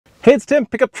Hey, it's Tim,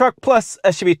 Pickup Truck Plus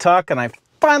SUV Talk, and I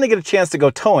finally get a chance to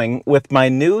go towing with my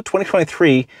new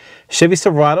 2023 Chevy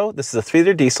Silverado. This is a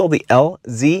 3-liter diesel, the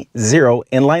LZ0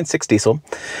 inline 6 diesel.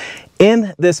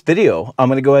 In this video, I'm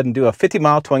going to go ahead and do a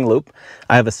 50-mile towing loop.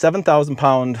 I have a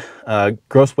 7,000-pound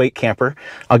gross weight camper.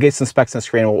 I'll get some specs on the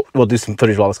screen. We'll do some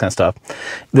footage of all this kind of stuff.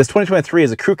 This 2023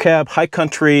 is a crew cab, high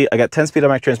country. I got 10-speed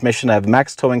automatic transmission. I have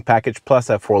max towing package,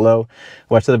 plus I have 4-low.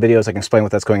 Watch other videos. I can explain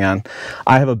what that's going on.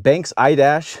 I have a Banks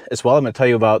iDash as well. I'm going to tell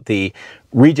you about the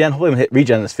regen. Hopefully I'm going to hit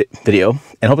regen in this video,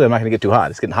 and hopefully I'm not going to get too hot.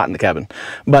 It's getting hot in the cabin.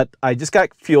 But I just got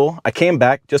fuel. I came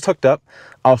back, just hooked up.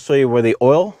 I'll show you where the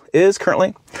oil is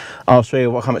currently. I'll show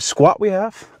you how much squat we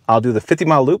have. I'll do the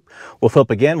 50-mile loop. We'll fill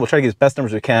up again. We'll try to get as best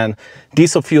numbers we can.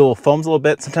 Diesel fuel foams a little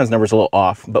bit. Sometimes numbers are a little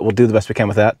off, but we'll do the best we can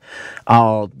with that.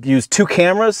 I'll use 2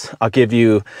 cameras. I'll give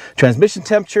you transmission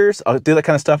temperatures. I'll do that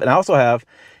kind of stuff. And I also have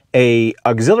a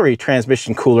auxiliary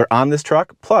transmission cooler on this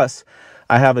truck. Plus,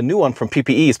 I have a new one from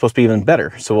PPE. It's supposed to be even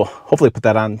better. So we'll hopefully put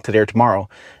that on today or tomorrow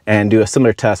and do a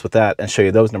similar test with that and show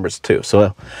you those numbers too.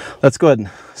 So let's go ahead and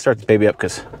start this baby up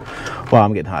because, wow,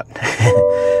 I'm getting hot.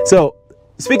 So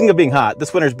speaking of being hot,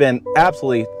 this winter's been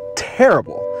absolutely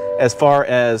terrible as far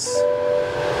as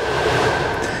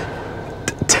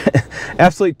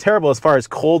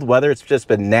cold weather. It's just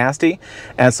been nasty.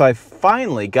 And so I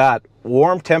finally got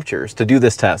warm temperatures to do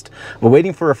this test. We're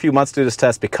waiting for a few months to do this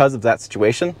test because of that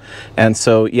situation. And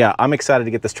so, yeah, I'm excited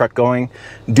to get this truck going,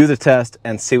 do the test,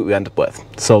 and see what we end up with.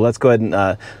 So let's go ahead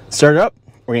and start it up.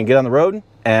 We're gonna get on the road,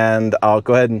 and I'll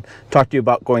go ahead and talk to you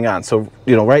about going on. So,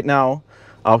 you know, right now,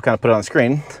 I'll kind of put it on the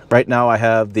screen. Right now I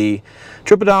have the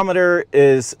trip odometer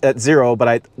is at 0, but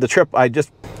I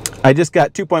just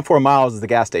got 2.4 miles at the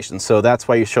gas station, so that's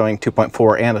why you're showing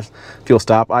 2.4 and a fuel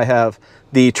stop. I have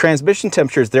the transmission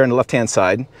temperatures there on the left-hand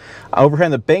side. Over here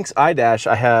in the Banks iDash,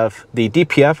 I have the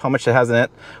DPF, how much it has in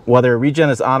it, whether regen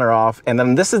is on or off, and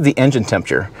then this is the engine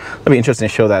temperature. That'll be interesting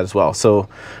to show that as well. So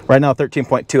right now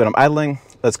 13.2, and I'm idling.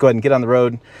 Let's go ahead and get on the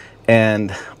road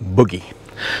and boogie.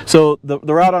 So the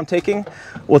route I'm taking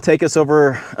will take us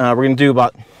over, we're going to do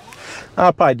about,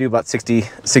 I'll probably do about 60,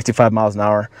 65 miles an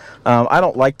hour. I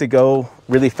don't like to go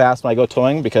really fast when I go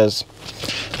towing because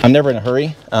I'm never in a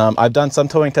hurry. I've done some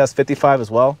towing tests, 55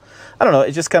 as well. I don't know,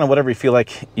 it's just kind of whatever you feel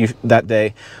like that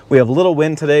day. We have a little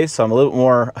wind today, so I'm a little bit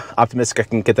more optimistic I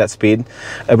can get that speed.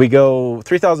 We go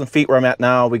 3,000 feet where I'm at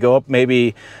now. We go up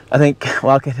maybe, I think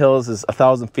Wildcat Hills is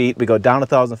 1,000 feet. We go down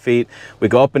 1,000 feet. We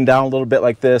go up and down a little bit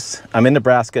like this. I'm in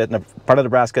Nebraska. Part of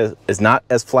Nebraska is not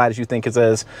as flat as you think it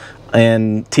is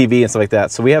in TV and stuff like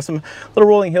that. So we have some little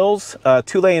rolling hills,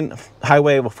 2-lane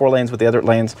highway with 4 lanes with the other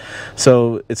lanes.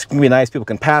 So it's gonna be nice. People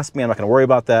can pass me. I'm not gonna worry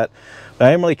about that. But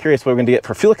I am really curious what we're gonna get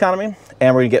for fuel economy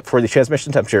and we're gonna get for the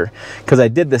transmission temperature, because I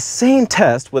did the same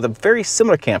test with a very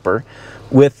similar camper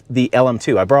with the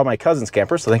LM2. I borrowed my cousin's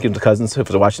camper, so thank you to the cousins who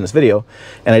are watching this video.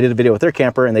 And I did a video with their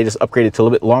camper and they just upgraded to a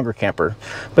little bit longer camper,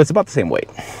 but it's about the same weight.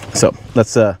 So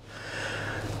let's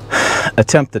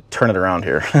attempt to turn it around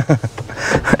here.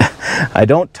 I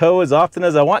don't tow as often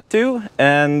as I want to,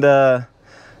 and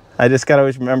I just gotta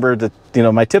always remember that, you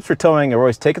know, my tips for towing are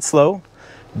always take it slow,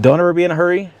 don't ever be in a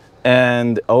hurry,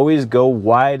 and always go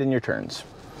wide in your turns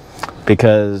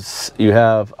because you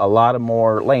have a lot of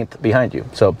more length behind you.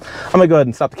 So I'm gonna go ahead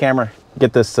and stop the camera,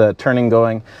 get this turning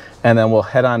going, and then we'll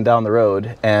head on down the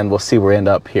road and we'll see where we end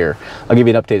up here. I'll give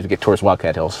you an update as we get towards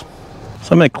Wildcat Hills.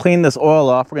 So I'm going to clean this oil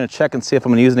off. We're going to check and see if I'm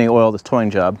going to use any oil this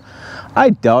towing job. I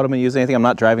doubt I'm going to use anything. I'm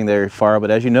not driving very far, but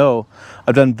as you know,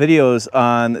 I've done videos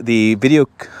on the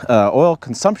oil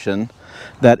consumption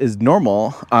that is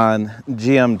normal on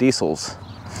GM diesels.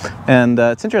 And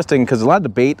it's interesting because there's a lot of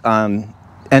debate on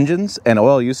engines and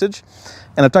oil usage.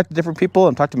 And I've talked to different people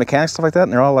and talked to mechanics, stuff like that,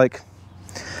 and they're all like,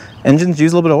 engines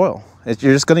use a little bit of oil.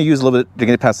 You're just going to use a little bit, you're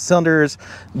going to pass the cylinders,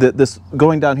 this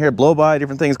going down here, blow by,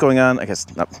 different things going on, I guess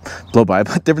not blow by,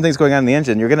 but different things going on in the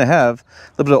engine, you're going to have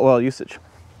a little bit of oil usage.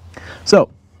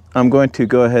 So I'm going to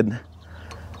go ahead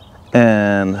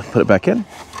and put it back in.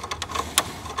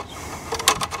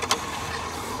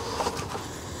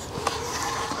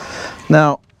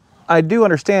 Now, I do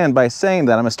understand by saying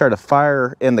that I'm going to start a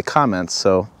fire in the comments,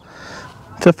 so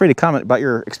feel free to comment about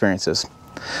your experiences.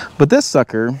 But this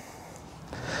sucker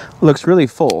looks really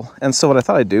full, and so what I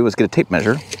thought I'd do was get a tape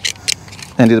measure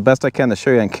and do the best I can to show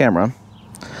you on camera.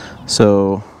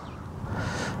 So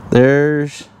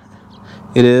there's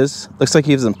it is. Looks like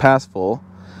he isn't past full,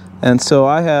 and so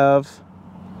I have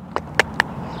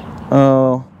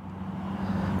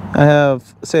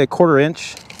say a 1/4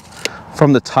 inch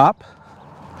from the top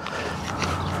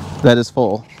that is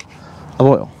full of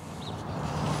oil.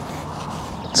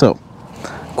 So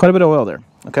quite a bit of oil there.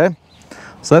 Okay,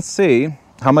 so let's see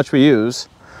how much we use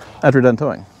after we're done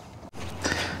towing.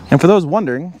 And for those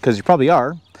wondering, because you probably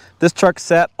are, this truck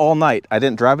sat all night. I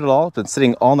didn't drive it at all. It's been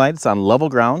sitting all night. It's on level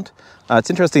ground. It's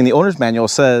interesting. The owner's manual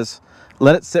says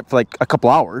let it sit for like a couple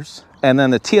hours. And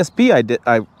then the TSB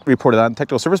I reported on,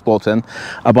 Technical Service Bulletin,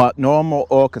 about normal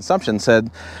oil consumption said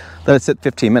let it sit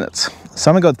 15 minutes.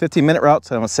 So I'm gonna go the 15-minute route.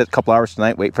 So I'm gonna sit a couple hours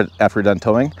tonight, wait for after we're done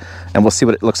towing, and we'll see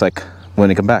what it looks like when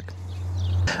we come back.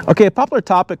 Okay, a popular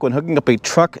topic when hooking up a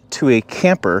truck to a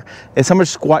camper is how much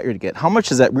squat you're to get. How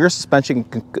much is that rear suspension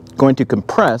going to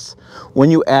compress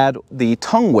when you add the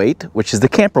tongue weight, which is the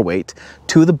camper weight,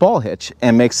 to the ball hitch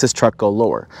and makes this truck go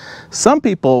lower. Some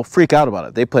people freak out about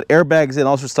it. They put airbags in,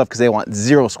 all sorts of stuff because they want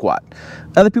zero squat.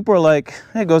 Other people are like,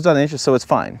 hey, it goes down an inch, so it's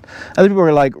fine. Other people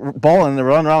are like balling and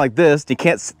running around like this. You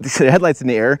can't see the headlights in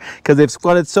the air because they've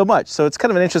squatted so much. So it's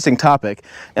kind of an interesting topic.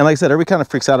 And like I said, everybody kind of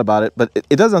freaks out about it, but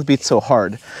it doesn't have to be so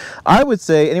hard. I would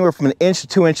say anywhere from 1 inch to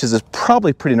 2 inches is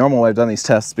probably pretty normal when I've done these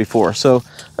tests before. So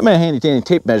I'm going to handy dandy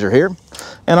tape measure here,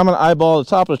 and I'm going to eyeball the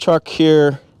top of the truck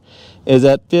here is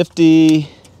at 50.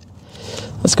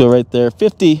 Let's go right there.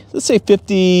 50. Let's say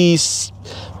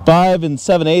 55 and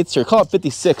 7/8, or call it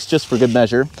 56 just for good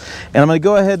measure. And I'm going to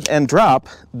go ahead and drop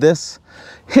this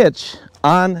hitch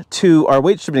onto our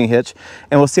weight distributing hitch,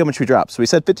 and we'll see how much we drop. So we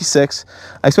said 56.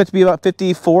 I expect to be about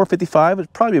 54, 55.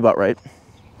 It'd probably be about right.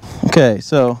 Okay,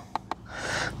 so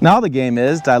now the game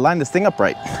is, do I line this thing up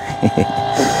right?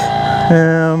 I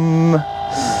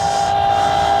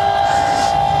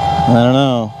don't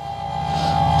know.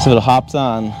 See if it hops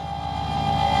on.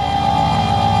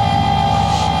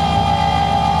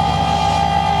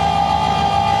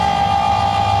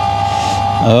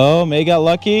 Oh, May got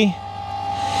lucky.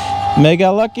 May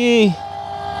got lucky.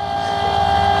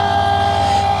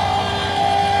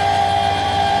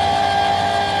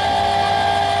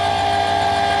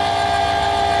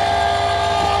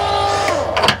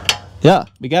 Yeah,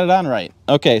 we got it on right.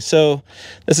 Okay, so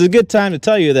this is a good time to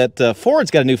tell you that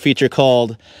Ford's got a new feature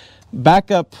called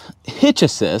Backup Hitch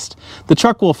Assist. The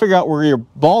truck will figure out where your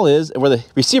ball is and where the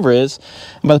receiver is,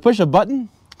 and by the push of a button,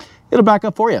 it'll back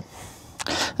up for you.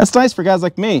 That's nice for guys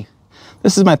like me.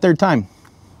 This is my 3rd time.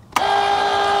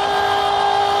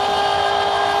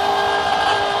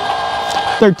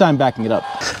 3rd time backing it up.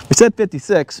 We said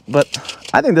 56, but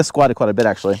I think this squatted quite a bit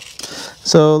actually.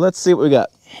 So let's see what we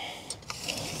got.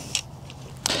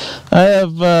 I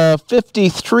have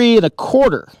 53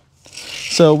 1/4.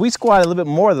 So we squatted a little bit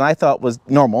more than I thought was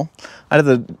normal. I'd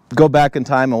have to go back in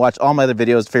time and watch all my other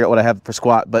videos to figure out what I have for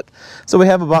squat. But so we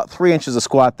have about 3 inches of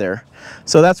squat there.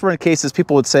 So that's where in cases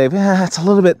people would say, yeah, it's a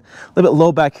little bit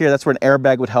low back here. That's where an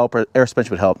airbag would help, or air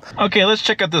suspension would help. Okay, let's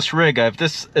check out this rig.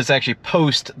 This is actually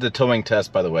post the towing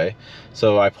test, by the way.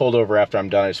 So I pulled over after I'm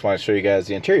done. I just want to show you guys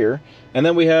the interior. And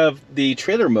then we have the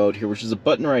trailer mode here, which is a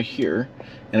button right here.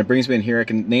 And it brings me in here. I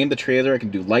can name the trailer, I can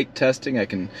do light testing, I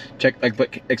can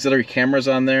put auxiliary cameras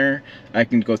on there, I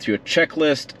can go through a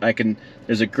checklist,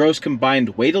 there's a gross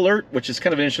combined weight alert, which is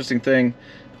kind of an interesting thing.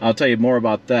 I'll tell you more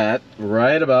about that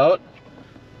right about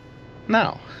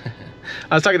now.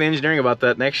 I was talking to engineering about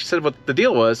that, and they actually said what the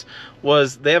deal was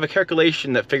they have a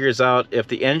calculation that figures out if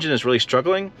the engine is really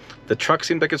struggling, the truck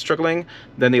seems like it's struggling,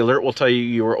 then the alert will tell you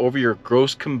you are over your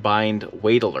gross combined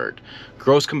weight alert.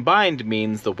 Gross combined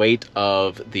means the weight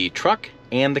of the truck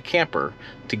and the camper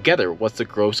together. What's the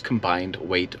gross combined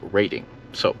weight rating?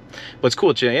 So what's cool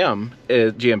with GM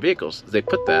vehicles is they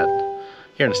put that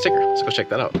here in a sticker. Let's go check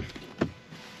that out.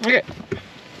 Okay.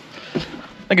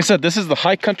 Like I said, this is the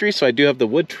High Country, so I do have the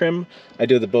wood trim. I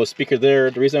do have the Bose speaker there.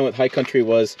 The reason I went High Country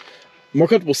was more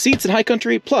comfortable seats in High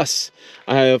Country, plus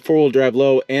I have 4-wheel drive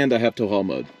low and I have tow haul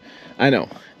mode. I know,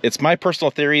 it's my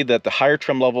personal theory that the higher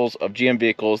trim levels of GM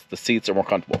vehicles, the seats are more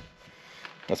comfortable.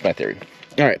 That's my theory.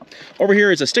 All right, over here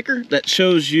is a sticker that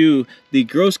shows you the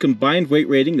gross combined weight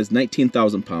rating is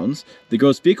 19,000 pounds. The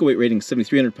gross vehicle weight rating is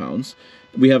 7,300 pounds.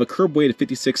 We have a curb weight of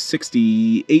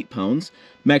 5,668 pounds,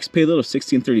 max payload of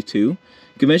 1,632.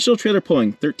 Conventional trailer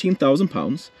pulling 13,000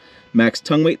 pounds, max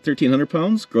tongue weight 1,300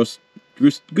 pounds, gross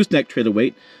gooseneck trailer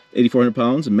weight 8,400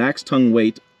 pounds, and max tongue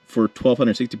weight for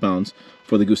 1,260 pounds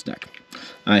for the gooseneck.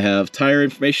 I have tire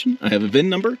information, I have a VIN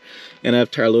number, and I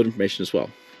have tire load information as well.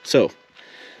 So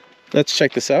let's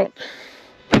check this out.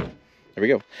 There we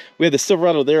go. We have the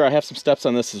Silverado there. I have some steps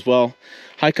on this as well.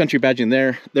 High Country badging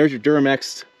there. There's your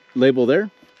Duramax label there.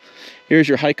 Here's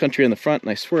your High Country on the front, and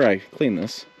I swear I cleaned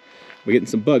this. We're getting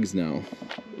some bugs now.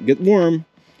 Get warm.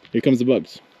 Here comes the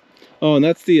bugs. Oh, and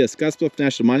that's the Scottsbluff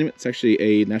National Monument. It's actually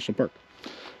a national park.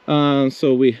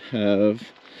 So we have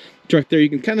the truck there. You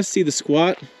can kind of see the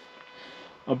squat.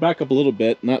 I'll back up a little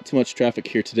bit. Not too much traffic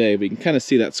here today, but you can kind of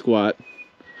see that squat.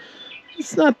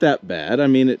 it's not that bad. I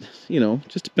mean, it, you know,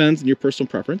 just depends on your personal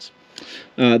preference.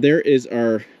 There is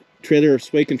our trailer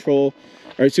sway control,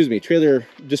 or excuse me, trailer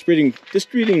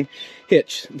distributing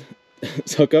hitch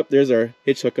hookup. There's our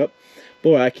hitch hookup.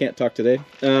 Boy, I can't talk today.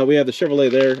 We have the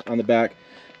Chevrolet there on the back,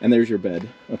 and there's your bed.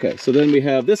 Okay, so then we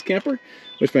have this camper,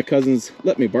 which my cousins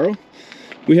let me borrow.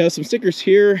 We have some stickers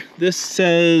here. This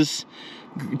says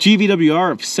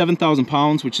GVWR of 7,000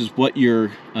 pounds, which is what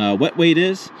your wet weight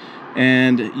is.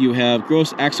 And you have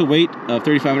gross axle weight of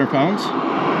 3,500 pounds.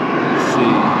 Let's see.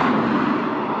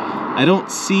 I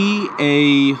don't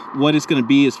see what it's going to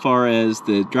be as far as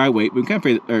the dry weight. We can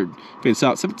kind of figure this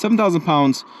out. 7,000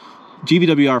 pounds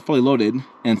GVWR fully loaded,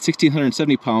 and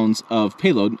 1,670 pounds of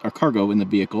payload or cargo in the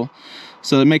vehicle.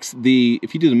 So that makes the,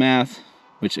 if you do the math,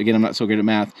 which again I'm not so great at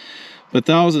math, but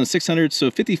 1,600, so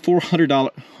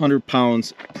 5,400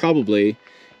 pounds probably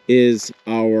is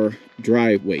our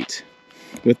dry weight.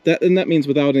 With that, and that means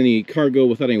without any cargo,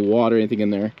 without any water, anything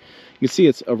in there. You can see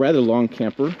it's a rather long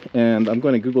camper, and I'm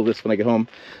going to Google this when I get home.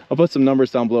 I'll put some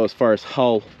numbers down below as far as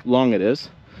how long it is.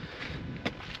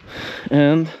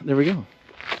 And there we go.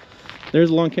 There's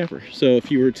a long camper. So if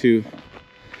you were to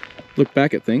look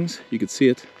back at things, you could see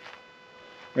it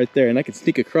right there. And I can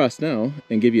sneak across now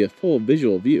and give you a full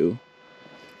visual view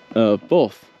of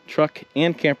both truck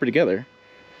and camper together.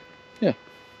 Yeah.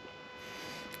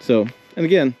 So, and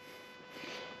again,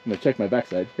 I'm gonna check my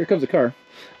backside. Here comes the car.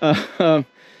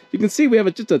 You can see we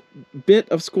have just a bit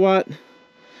of squat,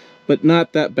 but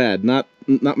not that bad. Not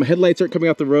my headlights aren't coming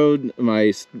off the road.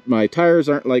 My tires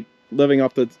aren't like living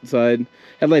off the side.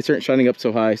 Headlights aren't shining up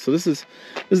so high. So this is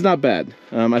not bad.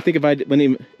 I think if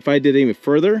I did even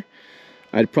further,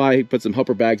 I'd probably put some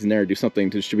helper bags in there and do something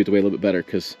to distribute the weight a little bit better,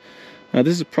 because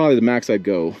this is probably the max I'd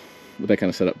go with that kind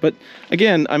of setup. But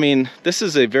again, I mean, this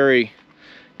is a very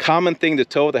common thing to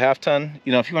tow with a half-ton.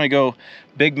 You know, if you want to go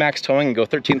big max towing and go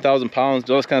 13,000 pounds,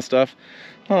 do all this kind of stuff,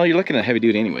 well, you're looking at heavy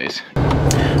duty anyways.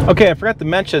 Okay, I forgot to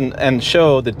mention and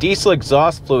show the diesel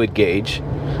exhaust fluid gauge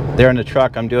there in the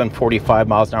truck. I'm doing 45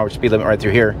 miles an hour speed limit right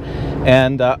through here,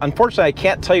 and unfortunately I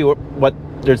can't tell you what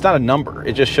there's not a number.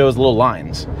 It just shows little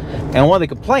lines. And one of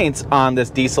the complaints on this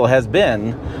diesel has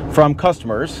been from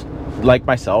customers like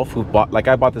myself, who bought, like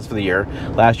I bought this for the year.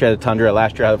 Last year I had a Tundra,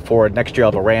 last year I had a Ford, next year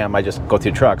I'll have a Ram. I just go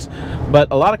through trucks. But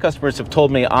a lot of customers have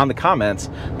told me on the comments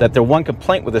that their one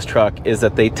complaint with this truck is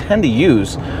that they tend to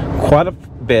use quite a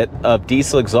bit of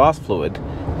diesel exhaust fluid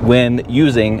when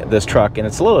using this truck, and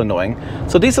it's a little annoying.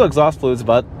 So diesel exhaust fluid is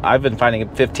about, I've been finding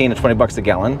it 15 to 20 bucks a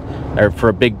gallon, or for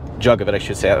a big jug of it, I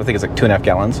should say. I think it's like 2.5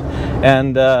 gallons.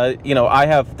 And you know, I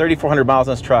have 3,400 miles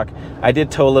on this truck. I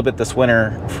did tow a little bit this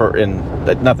winter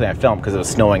nothing I filmed because it was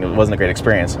snowing. It wasn't a great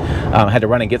experience. I had to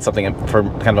run and get something for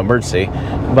kind of emergency,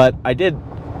 but I did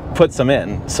put some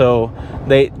in. So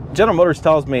General Motors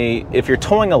tells me if you're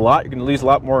towing a lot, you're going to lose a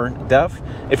lot more DEF.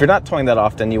 If you're not towing that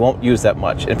often, you won't use that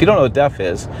much. And if you don't know what DEF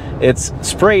is, it's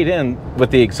sprayed in with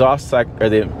the exhaust cycle, or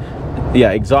the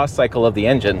exhaust cycle of the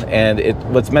engine, and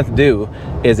what's meant to do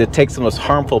is it takes the most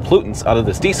harmful pollutants out of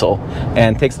this diesel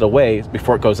and takes it away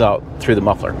before it goes out through the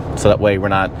muffler. So that way we're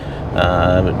not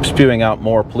spewing out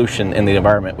more pollution in the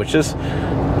environment, which is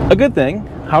a good thing.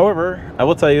 However, I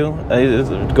will tell you,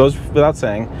 it goes without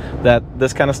saying that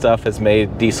this kind of stuff has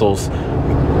made diesels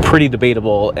pretty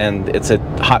debatable, and it's a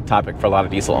hot topic for a lot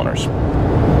of diesel owners.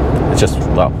 It's just,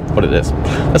 well, what it is.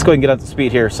 Let's go ahead and get up to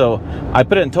speed here. So I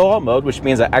put it in tow haul mode, which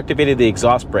means I activated the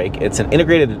exhaust brake. It's an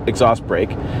integrated exhaust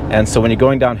brake, and so when you're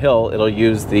going downhill, it'll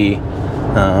use the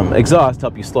exhaust to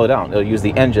help you slow down. It'll use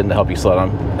the engine to help you slow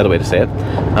down, another way to say it.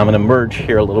 I'm going to merge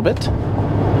here a little bit.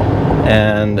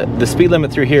 And the speed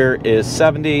limit through here is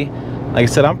 70. Like I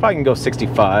said, I'm probably gonna go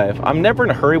 65. I'm never in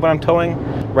a hurry when I'm towing.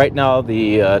 Right now,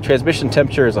 the transmission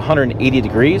temperature is 180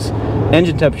 degrees.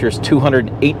 Engine temperature is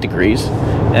 208 degrees.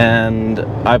 And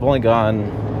I've only gone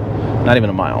not even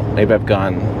a mile. Maybe I've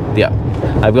gone,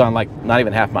 I've gone like not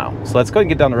even half mile. So let's go ahead and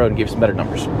get down the road and give you some better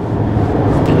numbers.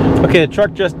 Okay, the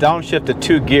truck just downshifted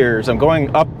 2 gears. I'm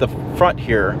going up the front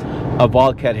here of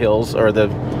Wildcat Hills, or the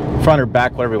front or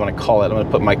back, whatever you want to call it. I'm going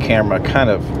to put my camera kind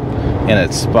of in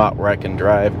its spot where I can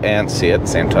drive and see it at the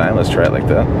same time. Let's try it like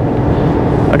that.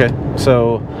 Okay,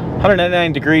 so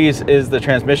 199 degrees is the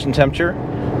transmission temperature.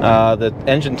 The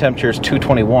engine temperature is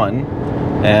 221,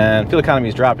 and fuel economy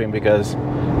is dropping because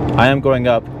I am going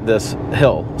up this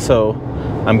hill. So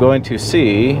I'm going to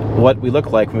see what we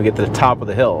look like when we get to the top of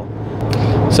the hill.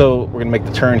 So we're going to make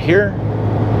the turn here,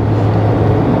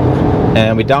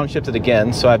 and we downshifted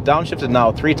again. So I've downshifted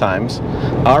now 3 times.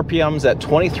 RPMs at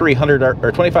 2,300 or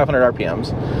 2,500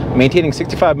 RPMs, maintaining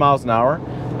 65 miles an hour.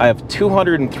 I have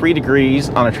 203 degrees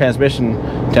on a transmission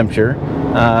temperature.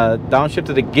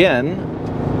 Downshifted again.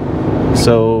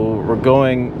 So we're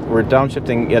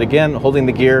downshifting yet again, holding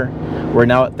the gear. We're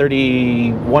now at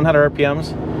 3,100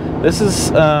 RPMs. This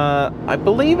is, I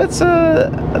believe it's a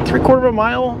 3/4 of a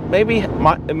mile, maybe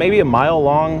a mile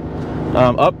long.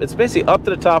 Up, it's basically up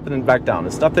to the top and then back down.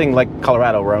 It's nothing like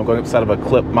Colorado where I'm going up the side of a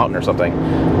cliff mountain or something.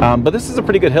 But this is a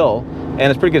pretty good hill, and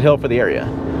it's a pretty good hill for the area.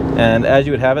 And as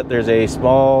you would have it, there's a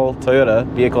small Toyota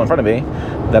vehicle in front of me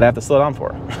that I have to slow down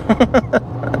for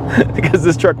because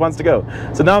this truck wants to go.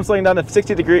 So now I'm slowing down to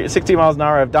 60 miles an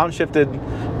hour. I've downshifted.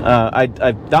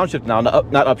 I've downshifted now,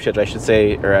 not upshifted, I should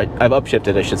say, or I've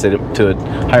upshifted, I should say, to a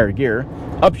higher gear.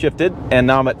 Upshifted, and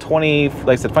now I'm at 20, like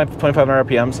I said, 2,500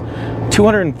 RPMs,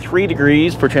 203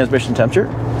 degrees for transmission temperature,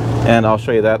 and I'll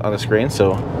show you that on the screen.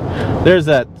 So there's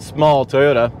that small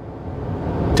Toyota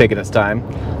taking its time.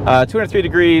 203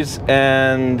 degrees,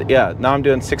 and yeah, now I'm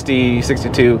doing 60,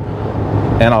 62,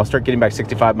 and I'll start getting back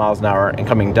 65 miles an hour and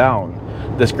coming down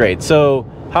this grade. So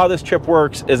how this trip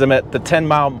works is I'm at the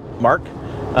 10-mile mark.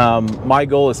 My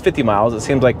goal is 50 miles. It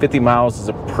seems like 50 miles is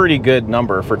a pretty good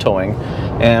number for towing.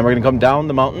 And we're gonna come down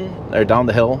the mountain, or down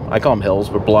the hill. I call them hills,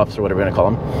 or bluffs, or whatever we're gonna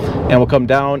call them. And we'll come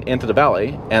down into the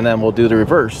valley, and then we'll do the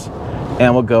reverse,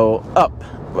 and we'll go up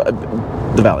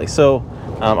the valley. So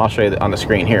I'll show you on the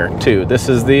screen here too. This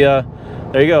is the,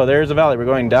 there you go, there's the valley. We're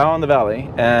going down the valley.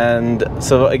 And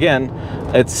so again,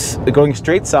 it's going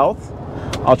straight south.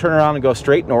 I'll turn around and go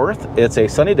straight north. It's a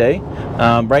sunny day.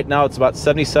 Right now it's about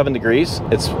 77 degrees.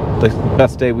 It's the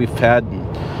best day we've had in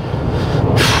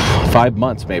 5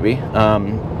 months maybe.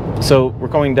 So we're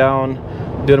going down,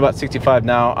 doing about 65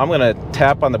 now. I'm gonna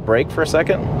tap on the brake for a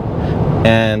second,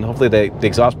 and hopefully the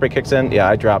exhaust brake kicks in. Yeah,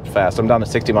 I dropped fast. I'm down to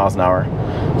 60 miles an hour.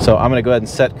 So I'm gonna go ahead and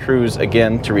set cruise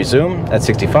again to resume at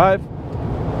 65,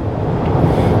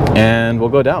 and we'll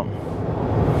go down.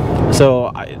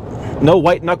 So no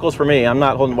white knuckles for me. I'm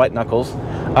not holding white knuckles.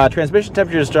 Transmission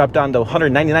temperatures dropped down to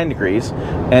 199 degrees,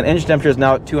 and engine temperature is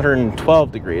now at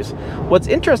 212 degrees. What's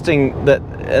interesting that,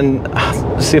 and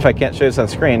see if I can't show this on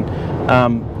screen,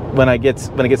 when it gets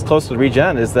close to the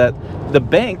regen, is that the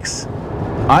Banks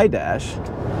iDash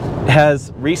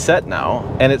has reset now,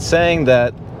 and it's saying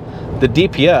that the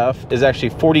DPF is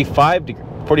actually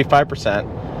 45%,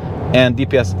 and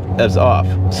DPS is off.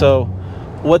 So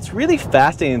what's really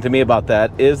fascinating to me about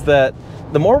that is that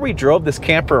the more we drove this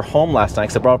camper home last night,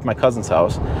 because I brought it from my cousin's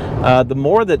house, the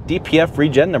more the DPF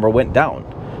regen number went down.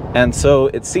 And so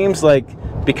it seems like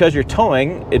because you're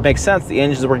towing, it makes sense the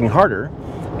engine is working harder.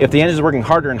 If the engine is working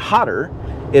harder and hotter,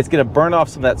 it's going to burn off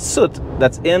some of that soot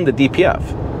that's in the DPF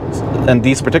and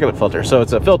these particulate filter. So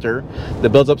it's a filter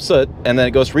that builds up soot, and then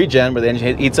it goes to regen where the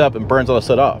engine heats up and burns all the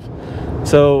soot off.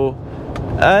 So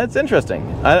it's interesting.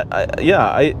 But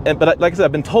like I said,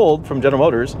 I've been told from General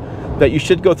Motors that you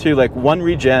should go through like 1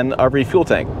 regen every fuel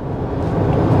tank.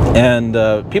 And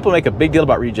people make a big deal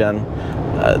about regen.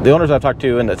 The owners I've talked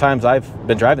to and the times I've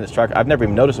been driving this truck, I've never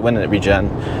even noticed when it regen.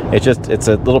 It's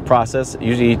a little process. It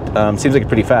usually seems like it's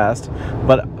pretty fast,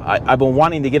 but I've been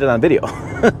wanting to get it on video.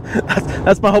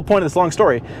 that's my whole point of this long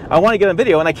story. I want to get on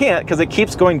video and I can't because it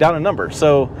keeps going down in number.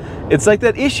 So it's like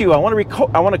that issue. I want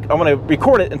to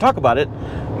record it and talk about it,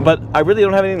 but I really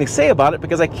don't have anything to say about it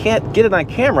because I can't get it on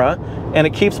camera and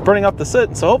it keeps burning off the soot.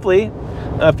 And so hopefully,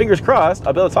 fingers crossed,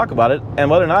 I'll be able to talk about it, and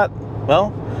whether or not,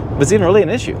 well, if it's even really an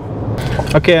issue.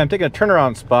 Okay, I'm taking a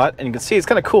turnaround spot, and you can see it's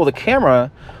kind of cool. The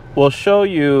camera will show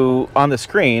you on the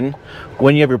screen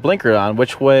when you have your blinker on,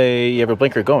 which way you have your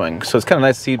blinker going. So it's kind of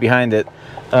nice to see behind it,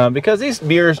 because these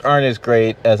mirrors aren't as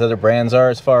great as other brands are.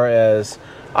 As far as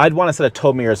I'd want a set of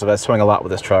tow mirrors if I was towing a lot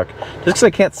with this truck, just because I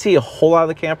can't see a whole lot of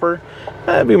the camper.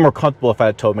 It'd be more comfortable if I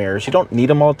had tow mirrors. You don't need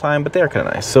them all the time, but they are kind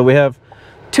of nice. So we have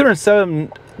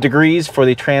 207 degrees for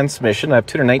the transmission. I have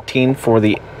 219 for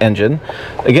the engine.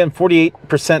 Again, 48%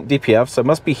 DPF, so it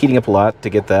must be heating up a lot to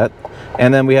get that.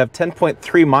 And then we have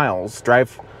 10.3 miles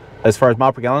drive as far as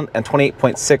mile per gallon, and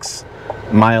 28.6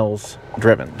 miles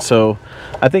driven. So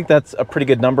I think that's a pretty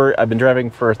good number. I've been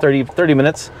driving for 30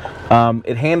 minutes.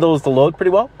 It handles the load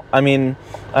pretty well. I mean,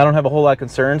 I don't have a whole lot of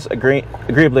concerns.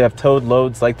 Agreeably, I've towed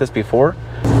loads like this before.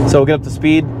 So we'll get up to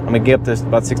speed. I'm gonna get up to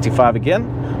about 65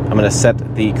 again. I'm gonna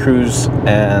set the cruise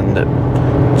and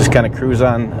just kind of cruise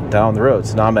on down the road.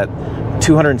 So now I'm at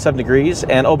 207 degrees.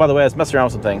 And oh, by the way, I was messing around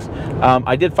with some things.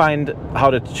 I did find how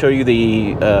to show you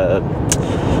the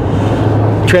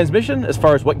transmission as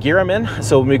far as what gear I'm in.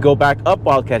 So when we go back up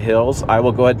Wildcat Hills, I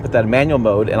will go ahead and put that in manual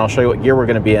mode, and I'll show you what gear we're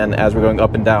going to be in as we're going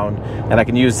up and down. And I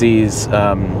can use these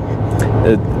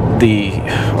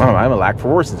I'm a lack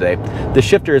for words today. The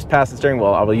shifter is past the steering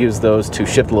wheel. I will use those to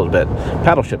shift a little bit.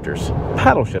 Paddle shifters.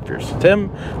 Paddle shifters.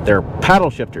 Tim, they're paddle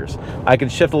shifters. I can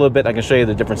shift a little bit. I can show you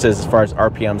the differences as far as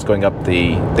RPMs going up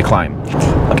the climb.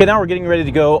 Okay, now we're getting ready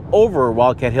to go over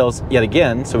Wildcat Hills yet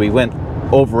again. So we went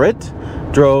over it,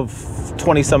 drove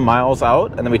 20 some miles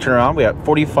out, and then we turn around. We got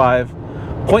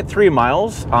 45.3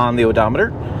 miles on the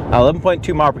odometer.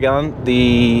 11.2 mile per gallon.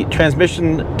 The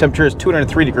transmission temperature is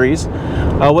 203 degrees.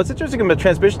 What's interesting about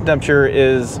transmission temperature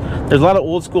is there's a lot of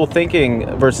old school thinking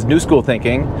versus new school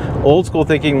thinking. Old school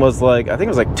thinking was like, I think it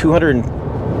was like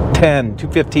 210,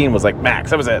 215 was like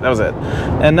max. That was it. That was it.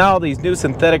 And now these new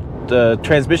synthetic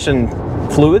transmission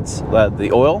fluids, the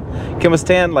oil, can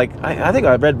withstand, like, I think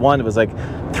I read one, it was like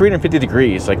 350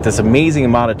 degrees, like this amazing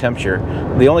amount of temperature.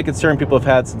 The only concern people have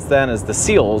had since then is the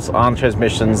seals on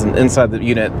transmissions and inside the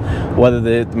unit, whether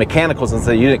the mechanicals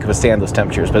inside the unit can withstand those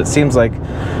temperatures. But it seems like it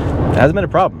hasn't been a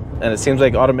problem. And it seems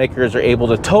like automakers are able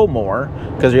to tow more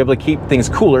because they're able to keep things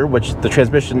cooler, which the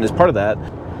transmission is part of that.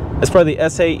 It's part of the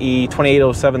SAE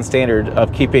 2807 standard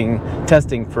of keeping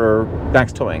testing for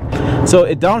max towing. So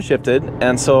it downshifted,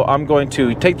 and so I'm going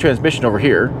to take the transmission over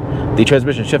here, the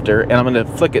transmission shifter, and I'm going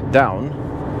to flick it down.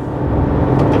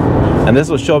 And this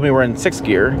will show me we're in 6th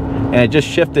gear, and it just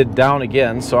shifted down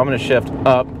again, so I'm going to shift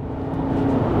up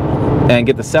and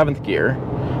get the 7th gear,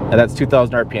 and that's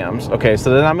 2,000 RPMs. Okay, so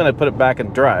then I'm going to put it back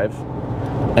in drive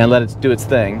and let it do its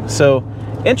thing. So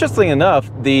interestingly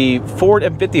enough, the Ford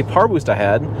M50 Power Boost I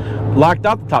had locked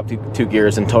out the top two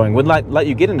gears in towing, wouldn't let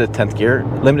you get into 10th gear,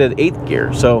 limited 8th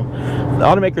gear. So the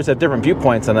automakers have different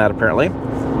viewpoints on that apparently.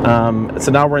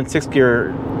 So now we're in 6th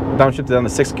gear, downshifted down to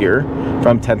 6th gear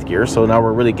from 10th gear, so now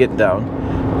we're really getting down.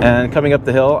 And coming up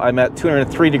the hill, I'm at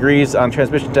 203 degrees on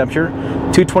transmission temperature,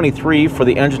 223 for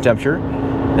the engine temperature,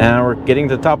 and we're getting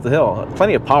to the top of the hill.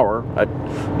 Plenty of power. I've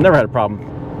never had a problem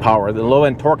power. The low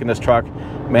end torque in this truck,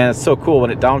 man, it's so cool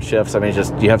when it downshifts. I mean,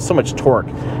 just you have so much torque.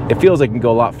 It feels like you can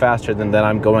go a lot faster than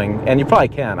I'm going, and you probably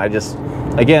can. I just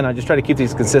try to keep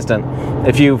these consistent.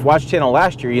 If you've watched the channel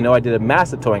last year, you know I did a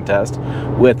massive towing test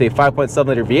with a 5.7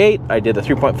 liter V8. I did a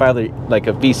 3.5 liter, like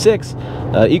a V6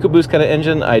 EcoBoost kind of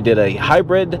engine. I did a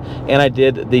hybrid, and I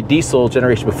did the diesel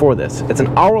generation before this. It's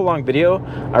an hour-long video.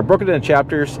 I broke it into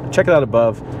chapters. Check it out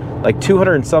above. Like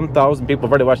 200 and some thousand people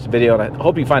have already watched the video, and I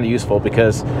hope you find it useful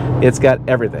because it's got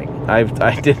everything. I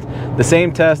did the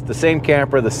same test, the same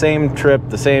camper, the same trip,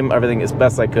 the same everything as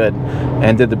best I could,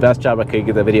 and did the best job I could to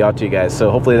get the video out to you guys. So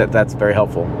hopefully that's very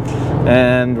helpful.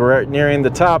 And we're nearing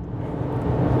the top,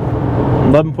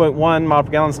 11.1 mile per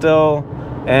gallon still,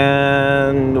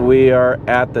 and we are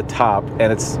at the top,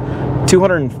 and it's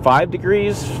 205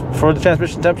 degrees for the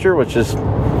transmission temperature, which is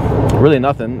really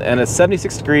nothing, and it's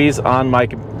 76 degrees on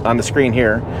the screen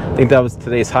here. I think that was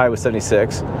today's high was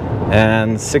 76,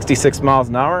 and 66 miles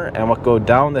an hour, and we'll go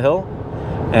down the hill,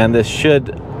 and this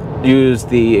should use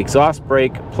the exhaust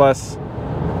brake plus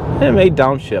it may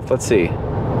downshift. Let's see,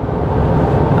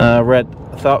 we're at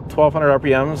 1200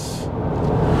 RPMs.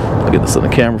 I'll get this on the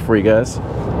camera for you guys.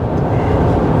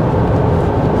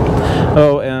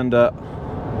 Oh, and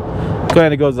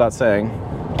kind of goes without saying,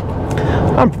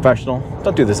 I'm professional.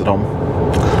 Don't do this at home.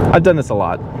 I've done this a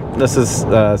lot. This is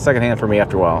secondhand for me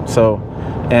after a while. So,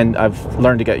 and I've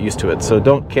learned to get used to it. So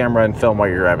don't camera and film while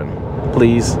you're driving,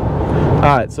 please. All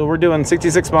right, so we're doing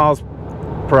 66 miles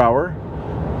per hour,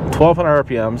 1200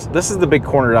 RPMs. This is the big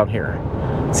corner down here.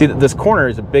 See, this corner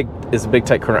is a big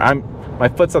tight corner. My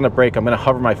foot's on the brake. I'm gonna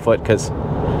hover my foot because,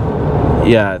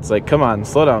 yeah, it's like, come on,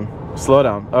 slow down, slow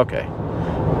down. Okay.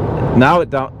 Now it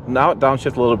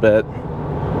downshift a little bit.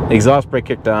 Exhaust brake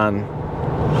kicked on.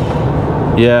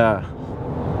 Yeah.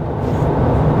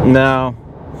 No,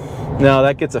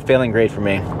 that gets a failing grade for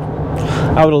me.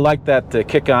 I would have liked that to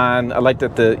kick on. I liked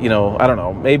that I don't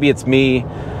know, maybe it's me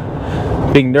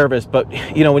being nervous, but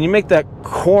when you make that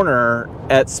corner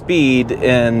at speed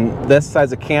in this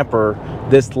size of camper,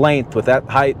 this length with that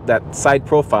height, that side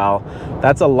profile,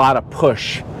 that's a lot of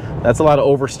push. That's a lot of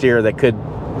oversteer that could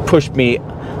push me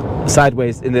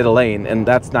sideways into the lane, and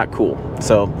that's not cool.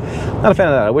 So not a fan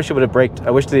of that. I wish it would have braked. I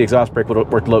wish the exhaust brake would have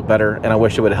worked a little better, and I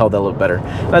wish it would have held that a little better.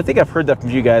 And I think I've heard that from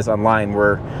you guys online,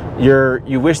 where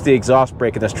you wish the exhaust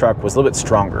brake in this truck was a little bit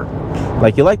stronger.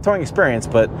 Like, you like towing experience,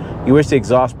 but you wish the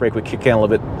exhaust brake would kick in a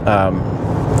little bit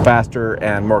faster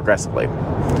and more aggressively.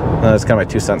 That's kind of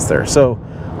my 2 cents there. So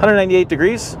 198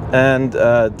 degrees, and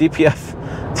DPF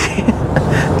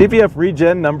DPF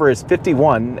regen number is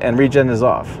 51, and regen is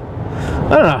off.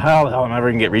 I don't know how the hell I'm ever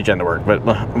gonna get regen to work, but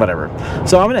whatever.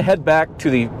 So I'm gonna head back to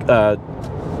the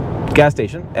gas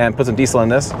station and put some diesel in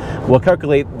this. We'll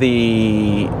calculate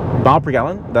the mile per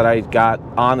gallon that I got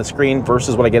on the screen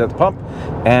versus what I get at the pump,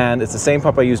 and it's the same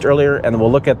pump I used earlier. And then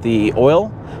we'll look at the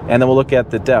oil, and then we'll look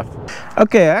at the def.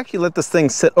 Okay, I actually let this thing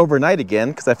sit overnight again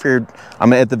because I figured I'm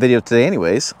gonna edit the video today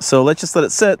anyways. So let's just let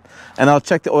it sit, and I'll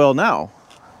check the oil now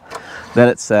that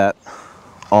it's sat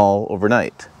all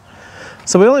overnight.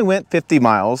 So we only went 50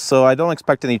 miles, so I don't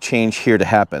expect any change here to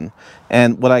happen.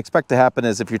 And what I expect to happen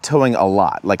is if you're towing a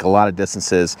lot, like a lot of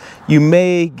distances, you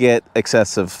may get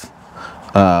excessive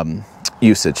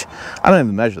usage. I don't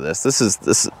even measure this. This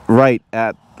is right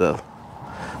at the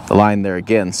line there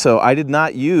again. So I did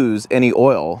not use any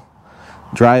oil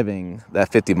driving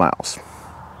that 50 miles.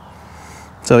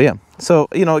 So yeah. So,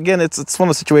 you know, again, it's one of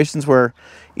those situations where,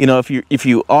 you know, if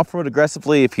you off-road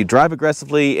aggressively, if you drive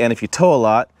aggressively, and if you tow a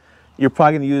lot, you're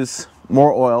probably going to use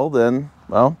more oil than,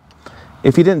 well,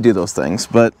 if you didn't do those things.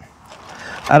 But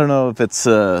I don't know if it's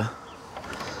the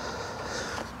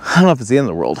end of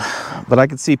the world, but I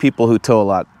can see people who tow a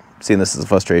lot seeing this as a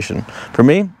frustration. For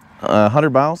me,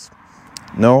 100 miles,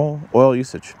 no oil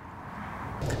usage.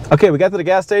 Okay, we got to the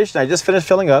gas station. I just finished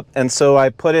filling up, and so I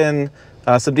put in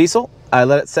some diesel. I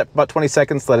let it set for about 20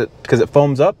 seconds, because it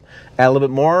foams up. Add a little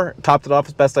bit more, topped it off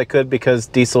as best I could because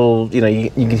diesel, you know, you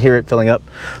can hear it filling up.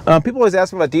 People always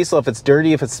ask me about diesel, if it's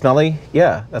dirty, if it's smelly.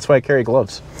 Yeah, that's why I carry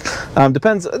gloves.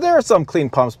 Depends, there are some clean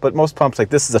pumps, but most pumps, like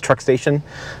this is a truck station,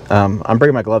 I'm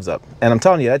bringing my gloves up. And I'm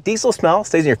telling you, that diesel smell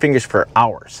stays in your fingers for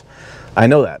hours. I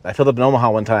know that. I filled up in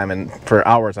Omaha one time, and for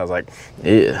hours I was like,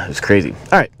 yeah, it was crazy.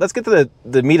 All right, let's get to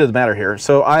the meat of the matter here.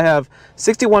 So I have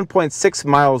 61.6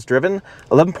 miles driven,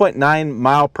 11.9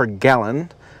 mile per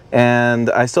gallon, and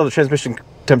I still have a transmission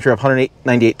temperature of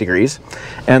 198 degrees.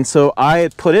 And so I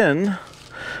had put in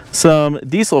some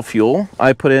diesel fuel.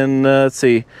 I put in, let's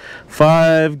see,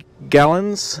 5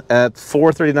 gallons at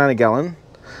 $4.39 a gallon.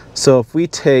 So if we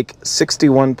take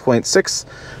 61.6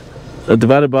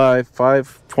 divided by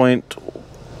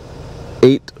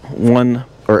 5.81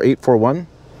 or 841,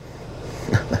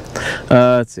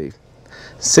 let's see,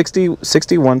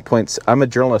 61 points. I'm a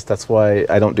journalist, that's why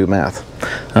I don't do math.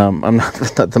 I'm not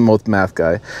the most math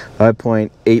guy.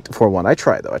 5.841. I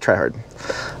try though, I try hard.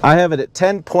 I have it at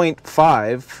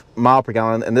 10.5 mile per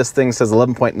gallon, and this thing says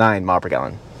 11.9 mile per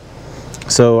gallon.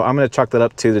 So I'm going to chalk that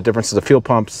up to the differences of fuel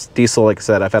pumps. Diesel, like I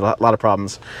said, I've had a lot of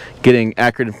problems getting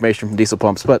accurate information from diesel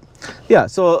pumps. But yeah,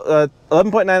 so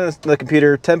 11.9 on the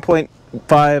computer,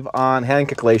 10.5 on hand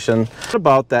calculation. What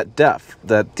about that DEF,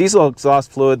 that diesel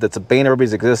exhaust fluid that's a bane of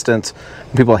everybody's existence?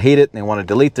 People hate it and they want to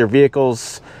delete their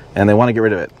vehicles and they want to get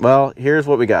rid of it. Well, here's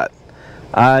what we got.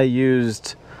 I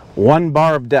used 1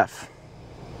 bar of DEF.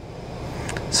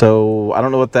 So I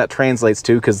don't know what that translates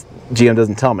to because GM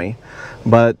doesn't tell me.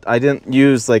 But I didn't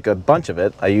use like a bunch of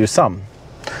it. I used some.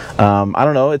 I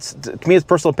don't know. To me, it's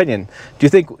personal opinion. Do you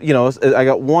think, you know, I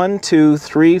got 1, 2,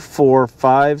 3, 4,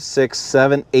 5, 6,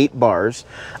 7, 8 bars.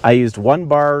 I used 1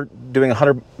 bar doing a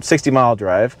 160 mile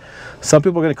drive. Some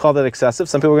people are going to call that excessive.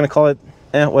 Some people are going to call it,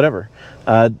 whatever.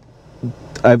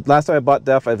 Last time I bought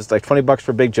DEF, it was like 20 bucks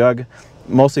for a big jug.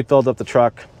 Mostly filled up the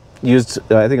truck. Used,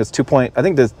 I think it's 2 point, I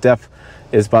think this DEF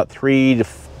is about 3 to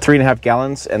 3.5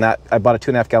 gallons, and that I bought a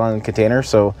 2.5 gallon container.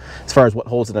 So as far as what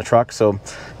holds in the truck, so yeah,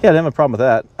 I didn't have a problem with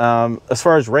that. As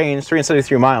far as range,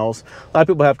 373 miles. A lot of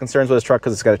people have concerns with this truck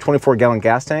because it's got a 24 gallon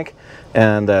gas tank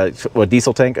and well,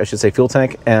 diesel tank, I should say, fuel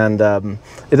tank, and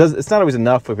it's not always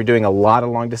enough if you're doing a lot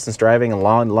of long distance driving and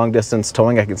long distance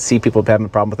towing. I can see people having a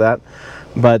problem with that,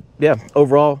 but yeah,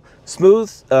 overall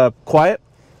smooth, quiet,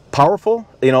 powerful.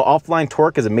 You know, offline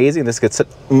torque is amazing. This gets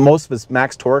most of its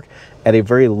max torque at a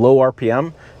very low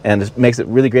RPM, and it makes it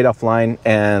really great offline.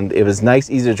 And it was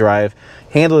nice, easy to drive.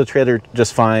 Handled the trailer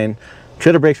just fine.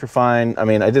 Trailer brakes were fine. I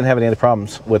mean, I didn't have any other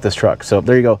problems with this truck. So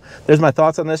there you go. There's my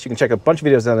thoughts on this. You can check a bunch of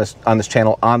videos on this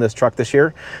channel on this truck this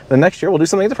year. The next year we'll do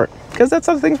something different because that's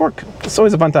how things work. It's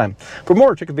always a fun time. For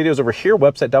more, check the videos over here.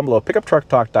 Website down below,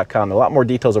 pickuptrucktalk.com. A lot more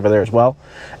details over there as well.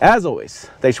 As always,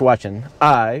 thanks for watching.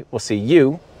 I will see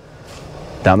you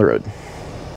down the road.